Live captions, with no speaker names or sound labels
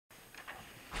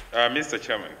Mr.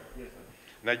 Chairman, yes,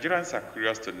 Nigerians are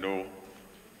curious to know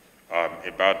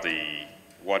about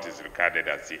what is regarded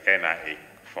as the NIA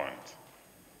fund.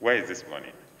 Where is this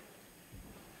money?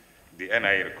 The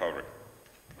NIA recovery.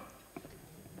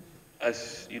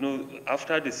 As you know,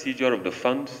 after the seizure of the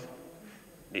funds,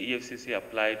 the Efcc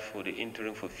applied for the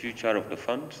interim forfeiture of the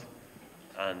funds,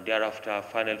 and thereafter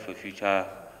final forfeiture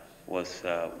was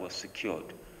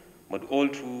secured. But all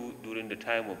through during the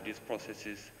time of these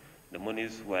processes, the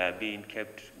monies were being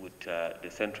kept with the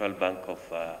Central Bank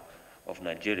of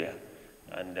Nigeria,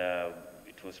 and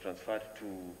it was transferred to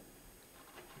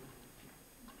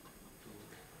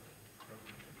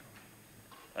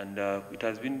it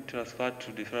has been transferred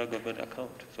to the federal government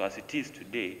account. So as it is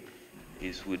today,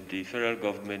 is with the federal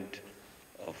government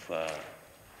of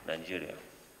Nigeria.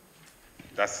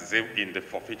 That's in the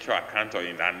forfeiture account or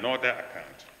in another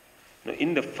account? No,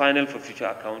 in the final forfeiture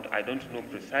account, I don't know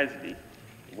precisely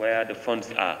where the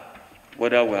funds are,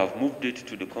 whether we have moved it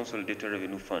to the consolidated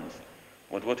revenue funds.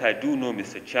 But what I do know,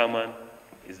 Mr. Chairman,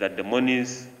 is that the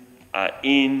monies are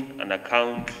in an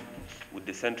account with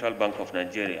the Central Bank of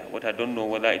Nigeria. What I don't know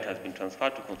whether it has been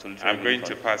transferred to consolidated I'm going funds.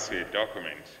 to pass you a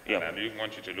document, yeah. And I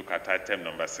want you to look at item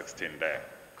number 16 there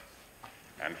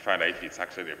and find out if it's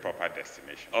actually a proper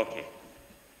destination. Okay.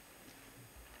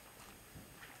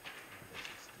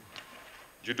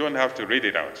 You don't have to read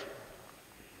it out,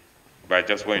 but I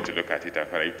just want you to look at it and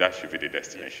find out if that should be the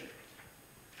destination.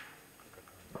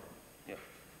 Yeah.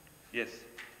 Yes.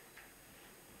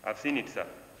 I've seen it, sir.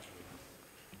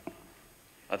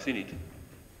 I've seen it.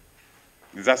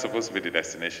 Is that supposed to be the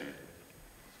destination?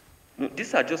 No,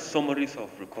 these are just summaries of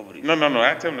recoveries. No,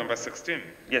 item number 16.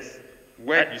 Yes.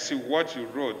 Where you see what you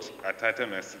wrote at item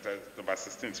number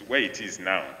 16, so where it is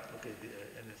now. Okay.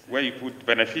 Where you put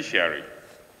beneficiary.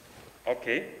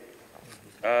 Okay.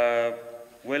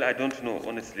 Well, I don't know,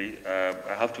 honestly.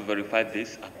 I have to verify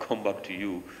this and come back to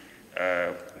you.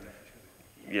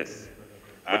 Yes.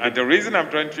 And the reason I'm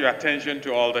drawing your attention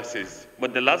to all this is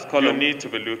but the last column, you need to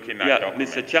be looking at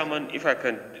documents. Mr. Chairman, if I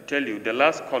can tell you, the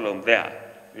last column there,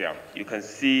 yeah, you can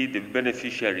see the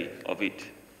beneficiary of it.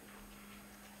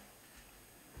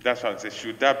 That's what I'm saying.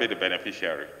 Should that be the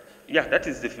beneficiary? Yeah, that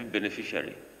is the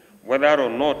beneficiary. Whether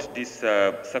or not this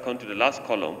second to the last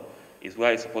column is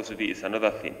where it's supposed to be is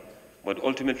another thing. But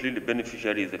ultimately, the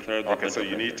beneficiary is the federal government. Okay, so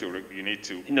you need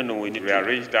to we need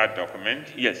rearrange that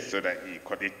document. Yes. So that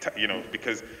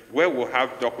because where we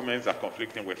have documents that are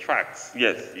conflicting with facts,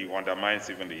 yes, it undermines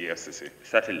even the EFCC.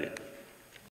 Certainly.